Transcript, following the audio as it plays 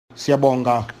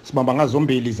Siyabonga sibamba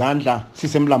ngazombili izandla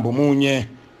sisemlambo omunye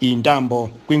intambo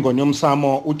kwingoni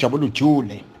yomsamo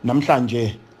uJabul'Ujule.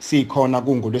 Namhlanje sikhona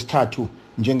kungoLwesithathu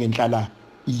njengenhlala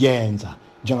yenza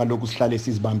njengalokhu sihlale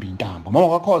sizibamba intambo. Mama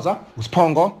kwaKhoza,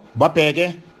 uSiphongo,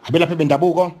 babheke abelaphi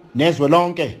bendabuko nezwe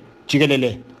lonke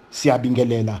jikelele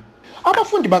siyabingelela.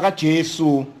 Abafundi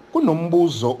bakaJesu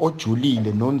kunombuzo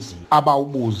ojulile nonzima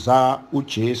abawubuza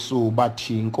uJesu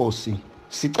bathi Nkosi,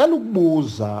 sicela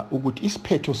ukubuza ukuthi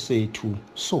isiphetho sethu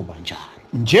soba njani.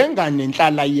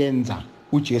 Njenganenhlala yenza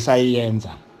uJesu ayenza,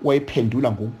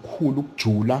 wayephendula ngokukhulu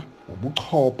ukujula,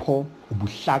 ubuchopho,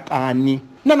 ubuhlakani.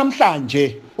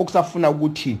 Namhlanje okusafuna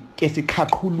ukuthi ke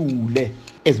siqhaqhulule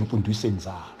ezimfundisweni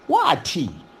zayo. Wathi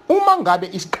uma ngabe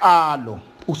isiqalo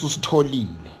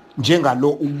ususitholile njengalo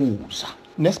ubuza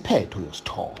nesiphetho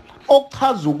uyosithola.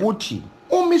 Okuchaza ukuthi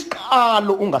uma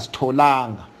isiqalo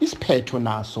ungasitholanga, isiphetho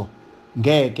naso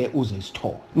ngeke uze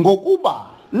isithole. Ngokuba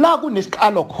la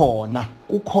kunesiqalo khona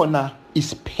kukhona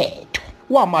isiphetho.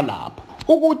 Wama lapho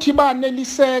ukuthi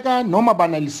baneliseka noma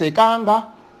banelisekanga,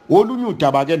 olunye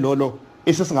udaba ke lolo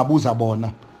esesingabuza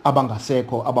bona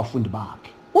abangasekho abafundi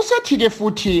bakhe. Usethi ke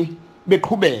futhi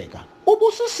beqhubeka,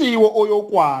 ubusisiwe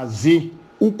oyokwazi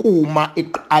ukuma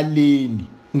eqaleni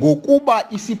ngokuba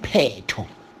isiphetho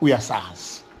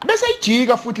uyasazi. Bese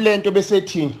ijika futhi lento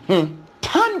besethi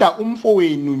thanda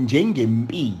umfowenu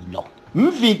njengempilo,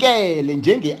 mvikele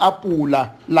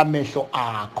njengeapula lamehlo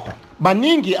akho.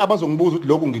 Baningi abazongibuza ukuthi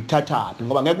lokhu ngikuthathaphi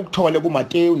ngoba ngeke ukuthole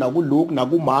kuMateyu nakuLuke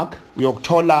nakuMark,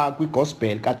 uyokuthola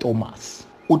kwiGospel kaThomas.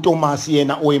 uThomas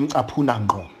yena oyemcaphuna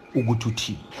ngqo ukuthi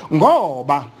uthini.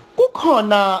 Ngoba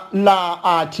kukhona la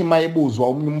athi mayebuzwa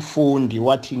umfundi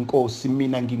wathi Nkosi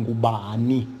mina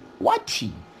ngingubani?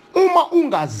 Wathi uma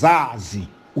ungazazi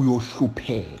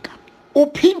uyohlupheka,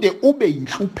 uphinde ube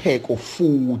inhlupheko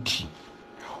futhi.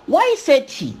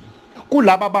 Wayesethi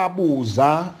kulaba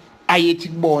babuza ayethi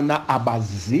kubona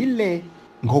abazile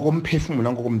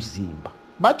ngokomphefumulo ngokomzimba.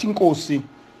 Bathi Nkosi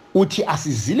uthi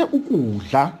asizile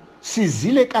ukudla,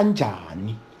 sizile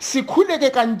kanjani? Sikhuleke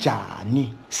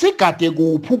kanjani? Sigade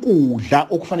kuphi ukudla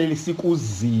okufanele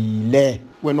sikuzile?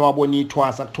 Wena wabona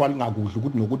ithwasa kuthiwa lingakudla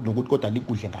ukuthi nokuthi kodwa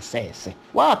likudle ngasese.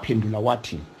 Waphendula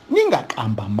wathi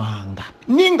ningaqamba amanga,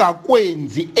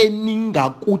 ningakwenzi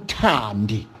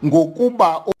eningakuthandi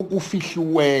ngokuba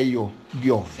okufihliweyo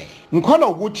kuyovela. Ngikholwa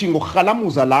ukuthi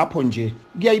ngokuhalamuza lapho nje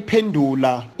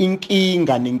kuyayiphendula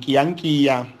inkinga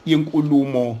nenkiyankiya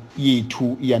yenkulumo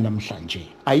yethu yanamhlanje.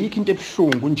 Ayikho into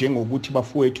ebuhlungu njengokuthi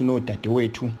bafowethu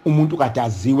nodadewethu umuntu kade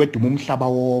aziwe eduma umhlaba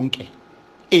wonke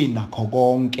enakho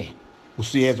konke,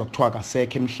 usuyezwa kuthiwa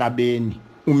kasekho emhlabeni.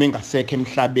 Uma engasekho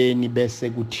emhlabeni bese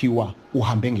kuthiwa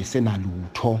uhambe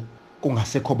ngesenalutho,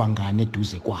 kungasekho bangane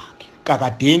eduze kwakhe.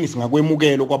 Kakadeni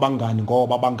singakwemukela kwabangani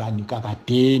ngoba abangani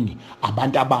kakadeni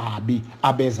abantu ababi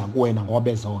abeza kuwena ngoba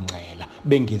bezongcela,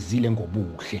 bengezile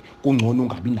ngobuhle. Kungcono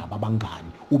ungabi nabo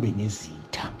abangani, ube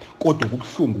nezitha. Kodwa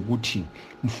kubuhlungu ukuthi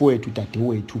mfowethu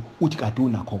dadewethu uthi kade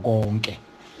unakho konke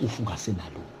ufunga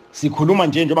senalutho. Sikhuluma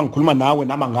njengoba ngikhuluma nawe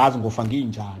nama ngazi ngofa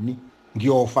nginjani,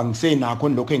 ngiyofa ngisenakho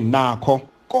lokho enginakho.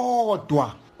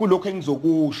 Kodwa kulokho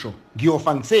engizokusho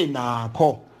ngiyofa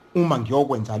ngisenakho uma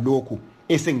ngiyokwenza lokhu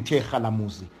esengithe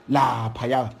halamuzi lapha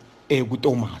ya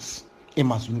kuThomas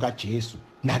emazwini kaJesu,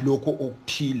 nalokho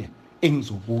okuthile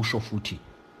engizokusho futhi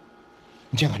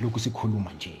njengalokhu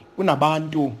sikhuluma nje.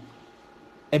 Kunabantu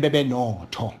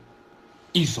ebebenotho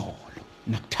izolo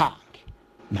nakuthange,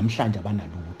 namhlanje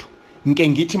abanalutho. Ngike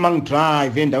ngithi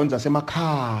mangidrive endaweni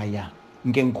zasemakhaya,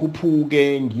 ngike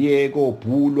ngikhuphuke ngiye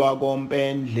koBhulwa,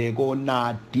 koMpendle,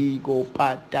 koNadi,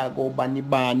 koPata,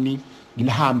 koBanibani,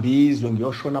 ngilihambe izwe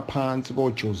ngiyoshona phansi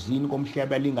koJozini,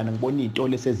 komhlaba lingana ngibona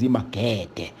izitolo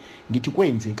esezimagede. Ngithi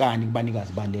kwenzekani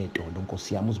kubanikazi baletolo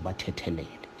Nkosi yami uzibathethelele?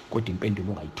 Kodwa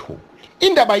impendulo ungayitholi.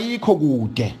 Indaba yikho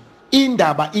kude.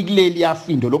 Indaba ikuleli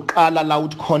yafindo lokuqala la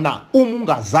uthi khona uma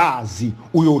ungazazi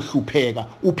uyohlupheka,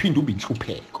 uphinde ube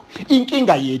inhlupheko.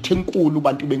 Inkinga yethu enkulu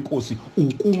bantu benkosi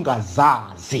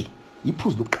ukungazazi.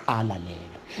 Iphuzu lokuqala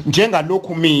lelo.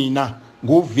 Njengalokhu mina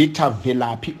nguVictor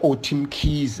Velaphi othi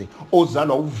Mkhize,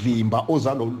 ozalwa uvimba,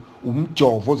 ozalwa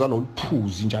umjovo, ozalwa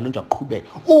uliphuzi njalo nje aqhubeka.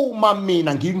 Uma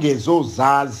mina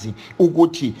ngingezozazi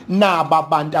ukuthi naba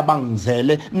abantu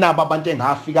abangizele, naba abantu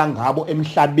engafika ngabo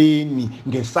emhlabeni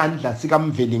ngesandla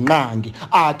sikaMvelinqangi,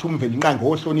 athi uMvelinqangi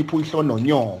ohlonipha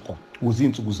uhlononyoko,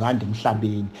 uzinsuku zande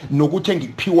emhlabeni, nokuthi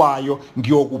engikuphiwayo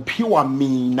ngiyokuphiwa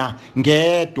mina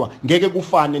ngedwa, ngeke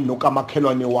kufane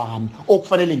nokamakhelwane wami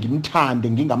okufanele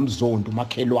ngimthande ngingamzondi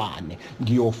umakhelwane,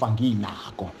 ngiyofa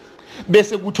nginako.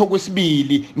 bese kuthi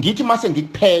okwesibili ngithi mase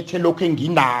ngikuphethe lokho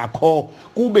enginakho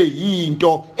kube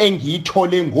yinto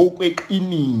engiyithole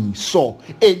ngokweqiniso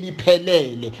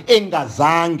eliphelele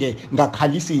engazange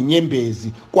ngakhalisa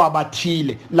inyembezi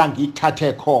kwabathile la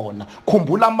ngikuthathe khona.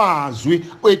 Khumbula amazwi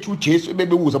ethu uJesu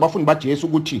ebebuza abafundi baJesu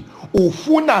ukuthi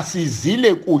ufuna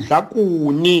sizile kudla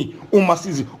kuni uma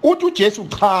sizi. Uthi uJesu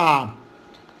cha,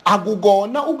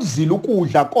 akukona ukuzila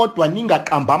ukudla kodwa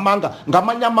ningaqamba amanga.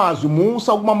 Ngamanye amazwi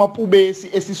musa kumamapubesi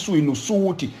esiswini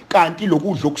usuthi kanti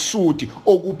lokudla okusuthi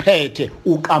okuphethe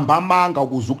uqamba amanga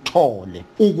ukuze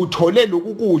ukuthole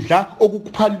lokudla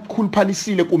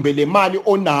okukhuluphalisile kumbe le mali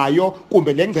onayo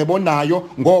kumbe lengcebo onayo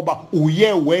ngoba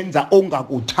uye wenza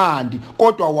ongakuthandi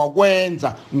kodwa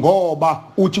wakwenza ngoba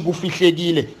uthi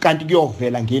kufihlekile kanti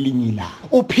kuyovela ngelinye ilanga.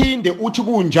 Uphinde uthi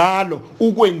kunjalo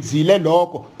ukwenzile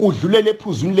lokho kudlulele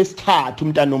ephuzwini lesithathu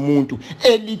umntana womuntu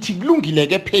elithi kulungile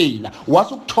ke phela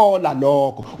wasukuthola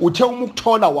lokho. Uthe uma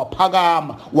ukuthola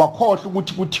waphakama wakhohle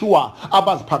ukuthi kuthiwa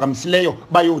abaziphakamiseleyo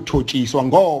bayothotshiswa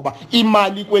ngoba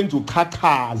imali ikwenza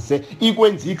uchaqhaze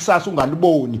ikwenza ikusasa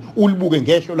ungaliboni ulibuke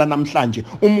ngehlo la namhlanje.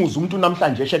 Umuzi umuntu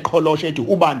namhlanje esheqholoshe ethi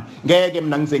ubani ngeke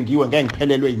mina ngizengiwe ngeke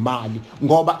ngiphelelwe imali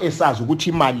ngoba esazi ukuthi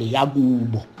imali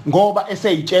yakubo, ngoba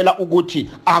eseyitshela ukuthi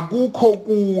akukho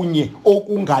kunye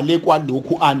okungale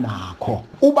kwalokhu anakho.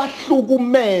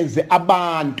 Ubahlukumeze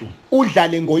abantu,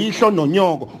 udlale ngoyihlo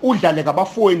nonyoko, udlale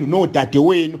ngabafowenu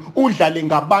nodadewenu, udlale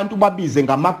ngabantu babize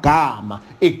ngamagama.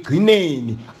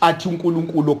 Egcineni athi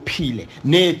uNkulunkulu okuphile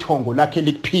nethongo lakhe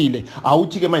likuphile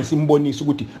awuthi ke manje simbonisa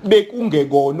ukuthi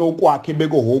bekungekona okwakhe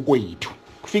bekohokwethu.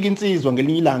 Kufika insizwa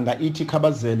ngelinye ilanga ithi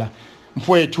khabazela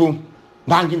mfowethu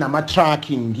nganginama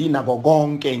trucking nginako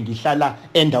konke ngihlala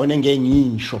endaweni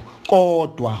engengisho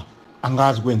kodwa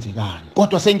angazi kwenzekani.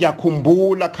 Kodwa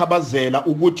sengiyakhumbula khabazela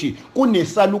ukuthi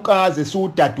kunesalukazi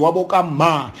esudadewabo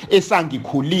kaMa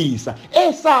esangikhulisa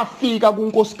esafika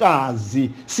kunkosikazi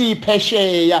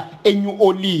siphesheya eNew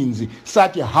Orleans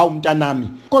sathi hawu mntanami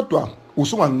kodwa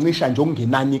usungancisha nje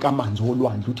okungenani kamanzi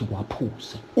olwandle uthi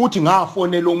kwaphuse. Uthi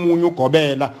ngafonela omunye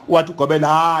ugobela wathi ugobela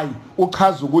hayi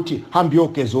uchaza ukuthi hamba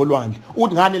uyogeza olwandle.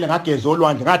 Uthi nganele ngageza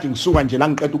olwandle ngathi ngisuka nje la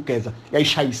ngiqeda ukugeza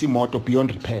yayishayisa imoto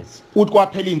beyond repairs. Uthi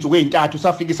kwaphela izinsuku ezintathu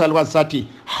safika isalukazi sathi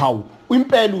hawu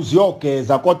impela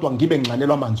uziyogeza kodwa ngibe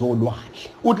nginchanelwa amanzi olwandle.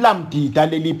 Uthi lamdida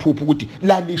leli phupho ukuthi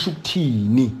lalisho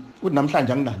ukuthini. Uthi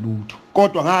namhlanje anginalutho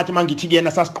kodwa ngathi mangithi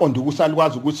kuyena sasiqonda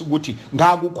ukusalukwazi ukuthi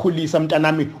ngakukhulisa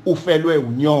mntanami ufelwe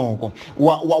unyoko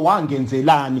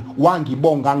wangenzelani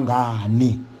wangibonga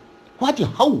ngani. Wathi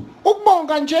hawu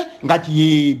ukubonga nje ngathi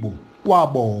yebo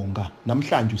wabonga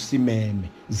namhlanje usimeme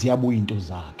ziyabuya into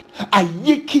zakhe.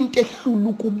 Ayikho into ehlula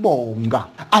ukubonga,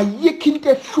 ayikho into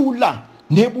ehlula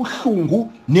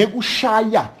nebuhlungu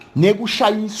nekushaya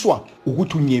nekushayiswa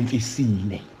ukuthi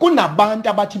unyemfisile. Kunabantu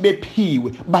abathi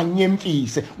bephiwe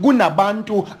banyemfise,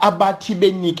 kunabantu abathi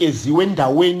benikeziwe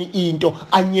endaweni into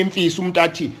anyemfisa. Umuntu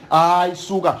athi hayi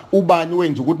suka ubani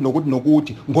wenza ukuthi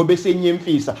nokuthi ngoba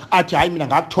esenyemfisa athi hayi mina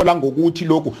ngakuthola ngokuthi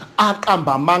lokhu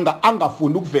aqamba amanga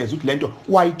angafuni ukuveza ukuthi lento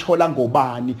wayithola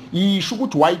ngobani. Yisho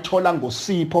ukuthi wayithola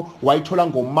ngosipho, wayithola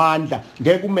ngomandla.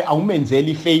 Ngeke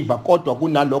awumenzeli ifavor kodwa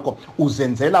kunalokho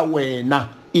uzenzela wena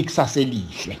ikusasa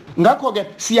elihle. Ngakho ke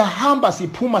siyahamba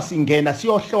siphuma singena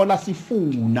siyohlola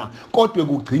sifuna kodwa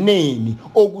ekugcineni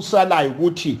okusalayo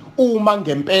ukuthi uma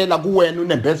ngempela kuwena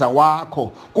unembeza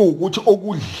wakho kuukuthi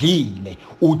okudlile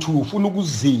uthi ufuna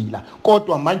ukuzila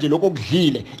kodwa manje lokho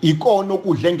okudlile ikona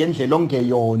okudle ngendlela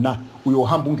ongeyona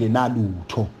uyohamba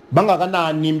ungenalutho.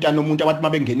 Bangakanani mntana nomuntu abathi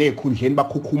mabengene ekhundleni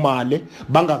bakhukhumale,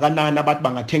 bangakanani abathi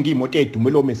bangathenga imoto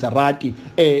edumelo Maserati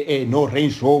no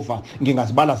Range Rover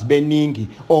ngingazibala zibeningi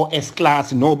o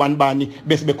S-class no bani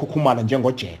bese bekhukhumala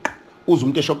njengojeqa. Uze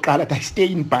umuntu eshokuqala I stay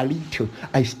in Balito,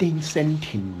 I stay in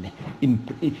Sentin,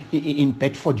 in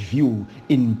Bedfordview,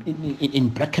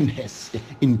 in Brackenhurst,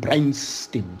 in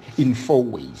Bryanston, in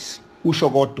Fourways. Usho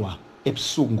kodwa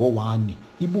ebusuku ngo1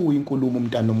 ibuye inkulumo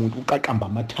umntana nomuntu uqaqamba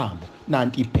amathambo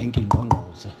nanti ibhenki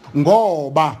ingqongqoze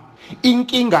ngoba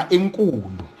inkinga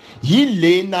enkulu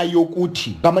yilena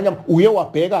yokuthi ngamanye uye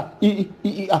wabheka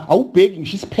awubheki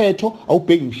ngisho isiphetho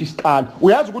awubheki ngisho isiqalo.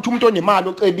 Uyazi ukuthi umuntu onemali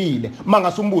ocebile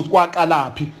mangasumbuzi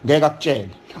kwaqalaphi ngeke akutshele.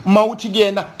 Mawuthi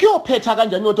kuyena kuyophetha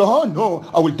kanjani uthi oh no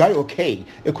I will die okay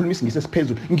ekhulumisa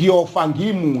ngisesiphezulu ngiyofa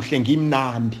ngimuhle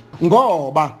ngimnandi.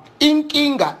 Ngoba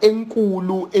inkinga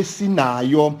enkulu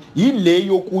esinayo yile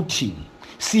yokuthi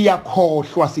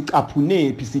siyakhohlwa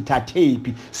sicaphunepi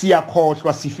sithathephi,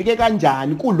 siyakhohlwa sifike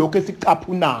kanjani kulokho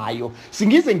esicaphunayo.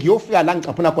 Singize ngiyofika la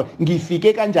ngicaphuna khona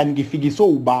ngifike kanjani, ngifikiswe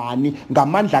ubani,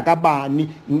 ngamandla kabani,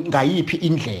 ngayiphi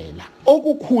indlela.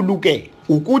 Okukhulu ke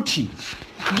ukuthi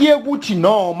kuye kuthi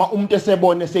noma umuntu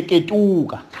esebone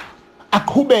seketuka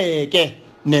aqhubeke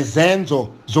nezenzo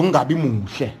zongabi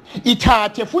muhle,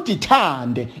 ithathe futhi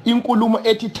ithande inkulumo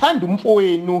ethi thanda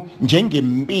umfowenu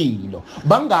njengempilo.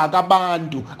 Bangaka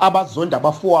abantu abazonda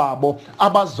abafowabo,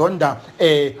 abazonda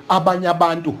abanye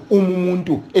abantu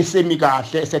umuntu esemi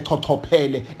kahle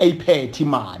esechochophele eyiphethe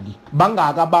imali.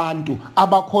 Bangaka abantu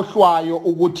abakhohlwayo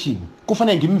ukuthi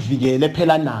kufanele ngimvikele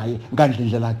phela naye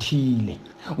ngandlela thile,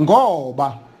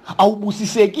 ngoba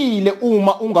awubusisekile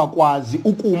uma ungakwazi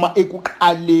ukuma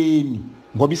ekuqaleni,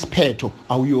 ngoba isiphetho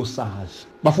awuyosazi.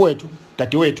 Bafowethu,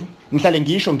 dadewethu, ngihlale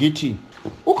ngisho ngithi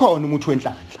ukhona umuthi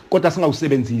wenhlanhla, kodwa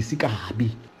singawusebenzisi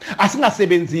kabi.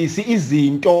 Asingasebenzisi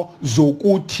izinto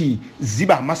zokuthi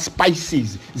ziba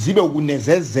ama-spices, zibe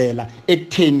ukunezezela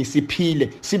ekutheni siphile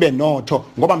sibe notho,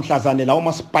 ngoba mhlazane lawo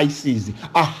ama-spices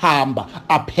ahamba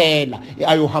aphela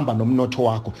ayohamba nomnotho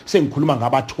wakho. Sengikhuluma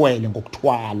ngabathwele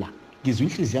ngokuthwala. Ngizwe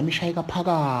inhliziyo yami ishayeka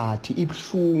phakathi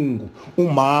ibhlungu.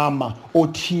 Umama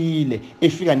othile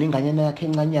efika nenganyana yakhe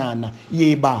encanyana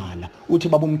yebala, uthi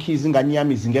baba Mkhize, ingane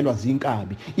yami izingelwa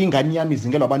zinkabi, ingane yami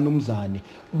izingelwa abanumzane.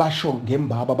 Basho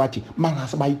ngembaba bathi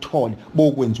mangase bayithole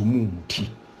bokwenza umuthi.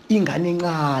 Ingane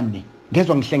encane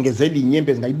ngezwe ngihlengezela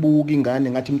inyembe zingayibuka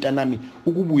ingane ngathi mntanami,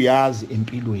 ukuba uyazi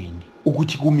empilweni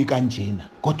ukuthi kumi kanjena,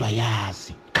 kodwa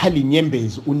yazi khali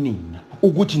inyembezi unina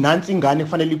ukuthi nansi ingane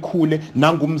kufanele ikhule,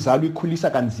 nangumzali uyikhulisa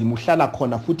kanzima, uhlala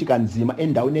khona futhi kanzima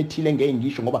endaweni ethile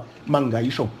ngengisho, ngoba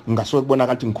mangayisho ngasuke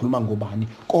kubonakala ukuthi ngikhuluma ngobani,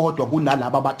 kodwa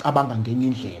kunalabo abacabanga ngenye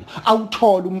indlela.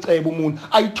 Awuthola umcebo umuntu,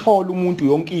 ayithola umuntu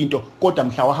yonke into, kodwa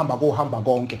mhla wahamba kohamba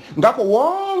konke. Ngakho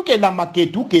wonke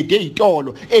lamagedugede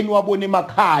ezitolo eniwabona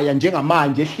emakhaya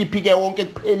njengamanje ehliphike wonke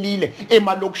kuphelile,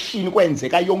 emalokishini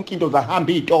kwenzeka yonke into,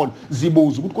 zahamba izitolo,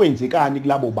 zibuza ukuthi kwenzekani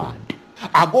kulabo bantu.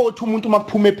 Akothi umuntu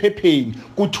makuphuma ephepheni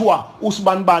kuthiwa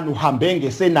usibanibani uhambe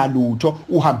ngesenalutho,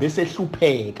 uhambe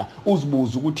sehlupheka,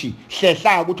 uzibuza ukuthi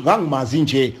hlehla ukuthi ngangimazi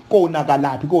nje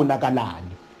konakalaphi konakalani.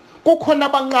 Kukhona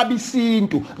abanqaba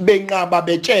isintu benqaba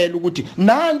betshela ukuthi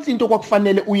nansi into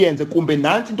kwakufanele uyenze, kumbe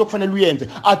nansi into kufanele uyenze,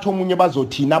 athi omunye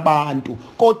bazothina abantu,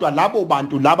 kodwa labo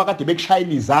bantu laba kade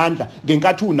bekushayela izandla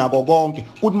ngenkathi unako konke,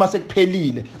 kuthi mase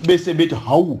kuphelile bese bethi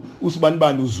hawu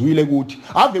usibanibani uzwile ukuthi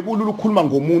ave kulula ukukhuluma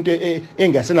ngomuntu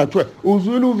engasena kuthiwa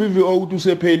uzwile u-V.V.O ukuthi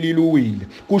usephelile uwile,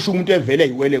 kusho umuntu evele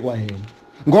eyiwele kwayena.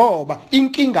 Ngoba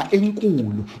inkinga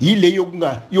enkulu yile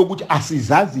yokuthi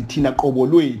asizazi thina qobo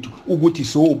lwethu ukuthi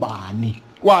sobani.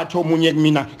 Wathi omunye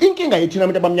kumina, inkinga yethu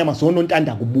nabantu abamnyama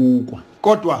sonontanda kubukwa,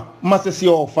 kodwa mase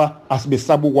siyofa asibe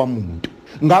sabukwa umuntu.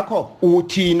 Ngakho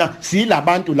uthina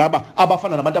silabantu laba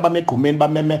abafana nabantu abamegqumeni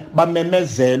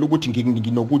bamemezela ukuthi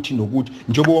nginokuthi nokuthi,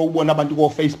 njengoba ubona abantu ko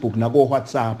Facebook na ko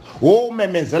WhatsApp,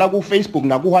 memezela ku Facebook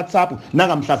na ku WhatsApp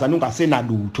nangamhlazana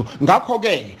ungasenalutho. Ngakho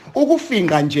ke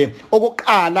ukufinqa nje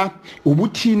okokuqala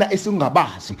ubuthina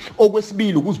esingabazi,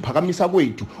 okwesibili ukuziphakamisa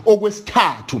kwethu,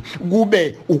 okwesithathu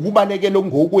kube ukubalekela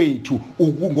ngokwethu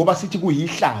ngoba sithi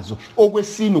kuyihlazo,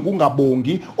 okwesine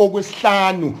ukungabongi,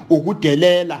 okwesihlanu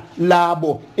ukudelela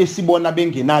labo esibona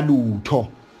bengenalutho.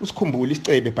 Usikhumbule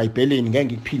isicebe eBhayibhelini, ngeke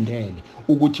ngikuphindele,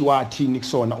 ukuthi wathini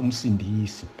kusona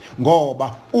umsindisi,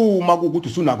 ngoba uma ukuthi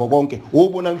usunako konke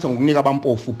ubona ukuthi ngokunika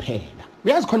abampofu phela.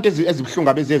 Uyazi khonto ezibhlungu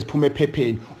abeziphuma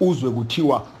ephepheni, uzwe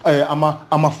kuthiwa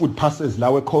ama-food parcels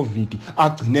lawe e-COVID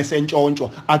agcine sentshontshwa,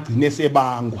 agcine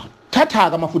sebangwa.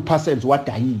 Thatha-ke ama-food parcels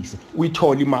wadayise,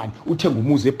 uyithola imali, uthenga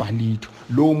umuzi eBhalito,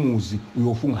 lo muzi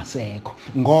uyofungasekho,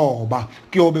 ngoba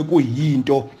kuyobe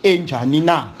kuyinto enjani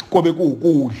na, kobe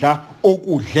kuwukudla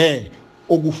okudle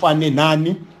okufane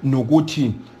nani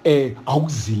nokuthi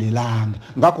awukuzilelanga.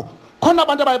 Ngakho khona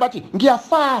abantu abaye bathi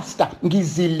ngiyafasta,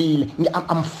 ngizilile,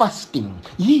 I'm fasting.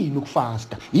 Yini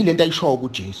ukufasta? Yilento ayishoyo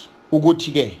kuJesu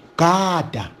ukuthi ke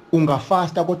gada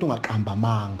ungafasta kodwa ungaqamba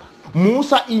amanga.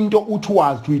 Musa into uthi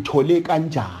wazi uyithole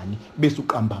kanjani bese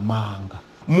uqamba amanga.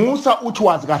 Musa uthi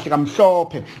wazi kahle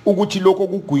kamhlophe ukuthi lokho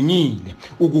kugwinyile,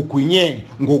 ukugwinye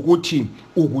ngokuthi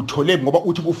ukuthole ngoba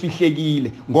uthi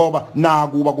kufihlekile, ngoba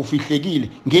nakuba kufihlekile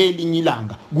ngelinye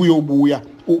ilanga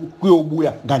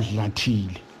kuyobuya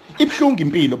ngandlathile. Ibhlungu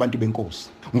impilo bantu benkosi,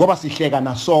 ngoba sihleka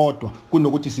nasodwa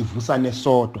kunokuthi sivusane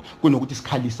sodwa, kunokuthi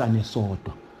sikhalisane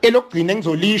sodwa. Elokugcina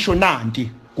engizolisho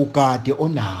nanti kugade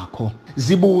onakho.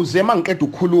 Zibuze mangiqeda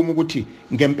ukukhuluma ukuthi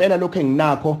ngempela lokho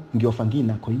enginakho ngiyofa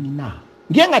nginakho yini na.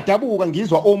 Ngiye ngadabuka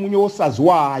ngizwa omunye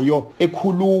osaziwayo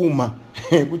ekhuluma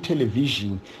ku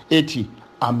television ethi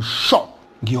I'm sure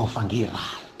ngiyofa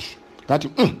ngiright. Ngathi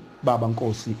baba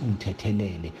Nkosi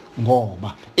ungithethelele,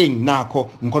 ngoba enginakho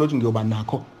ngikholwa ukuthi ngiyoba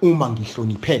nakho uma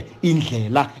ngihloniphe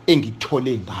indlela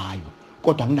engithole ngayo.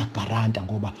 kodwa nginagaranta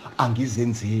ngoba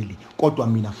angizenzeli, kodwa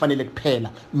mina fanele kuphela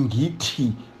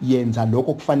ngithi yenza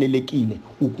lokho kufanelekile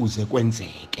ukuze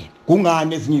kwenzeke.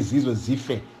 Kungani ezinye izizwe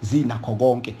zife zinakho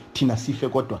konke, thina sife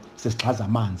kodwa sesixhaza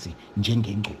amanzi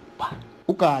njengengcuba?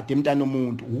 Ukade mntana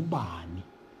omuntu ubani?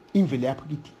 Imvelo yakho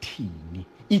ithini?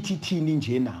 Ithi thini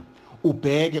njena?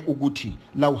 Ubheke ukuthi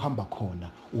la uhamba khona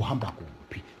uhamba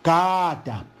kuphi.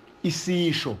 Gada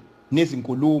isisho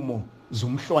nezinkulumo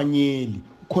zomhlwanyeli,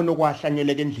 khona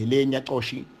okwahlanyeleka endleleni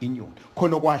yacosha inyoni,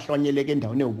 khona okwahlanyeleka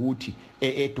endaweni ukuthi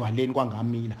edwaleni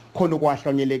kwangamila, khona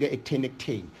okwahlanyeleka ekutheni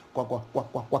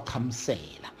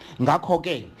kwakhamsela. Ngakho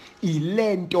ke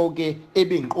ilento ke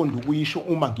ebengiqonda ukuyisho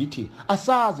uma ngithi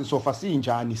asazi sofa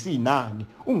sinjani sinani,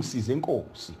 ungisize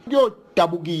Nkosi.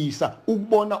 Kuyodabukisa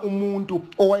ukubona umuntu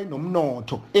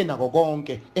owayenomnotho enako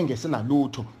konke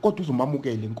engesenalutho kodwa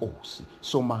uzomamukela Inkosi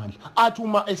Somandla, athi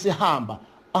uma esehamba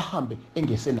ahambe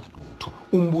engesenalutho.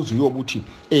 Umbuzo uyobuthi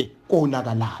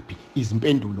konakalaphi?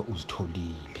 Izimpendulo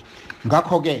uzitholile.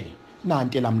 Ngakho ke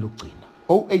nanti lami lokugcina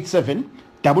 087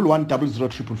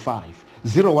 110055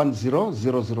 010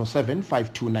 007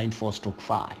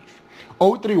 5294/5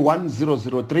 031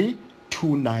 003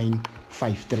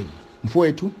 2953.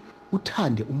 Mfowethu,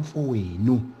 uthande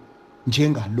umfowenu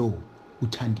njengalo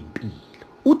uthanda impilo.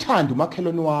 Uthande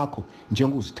umakhelwane wakho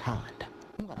njengozithanda.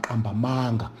 Ungaqamba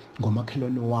amanga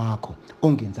ngomakhelwane wakho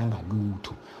ongenzanga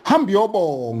lutho. Hamba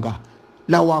uyobonga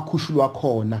la wakhushulwa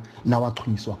khona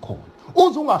nawachunyiswa khona.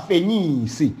 Uze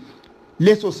ungafenyisi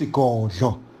leso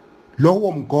sigodlo,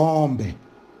 lowo mgombe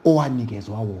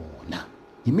owanikezwa wona.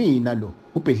 Yimina lo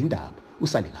ubhedla indaba,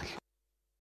 usale kahle.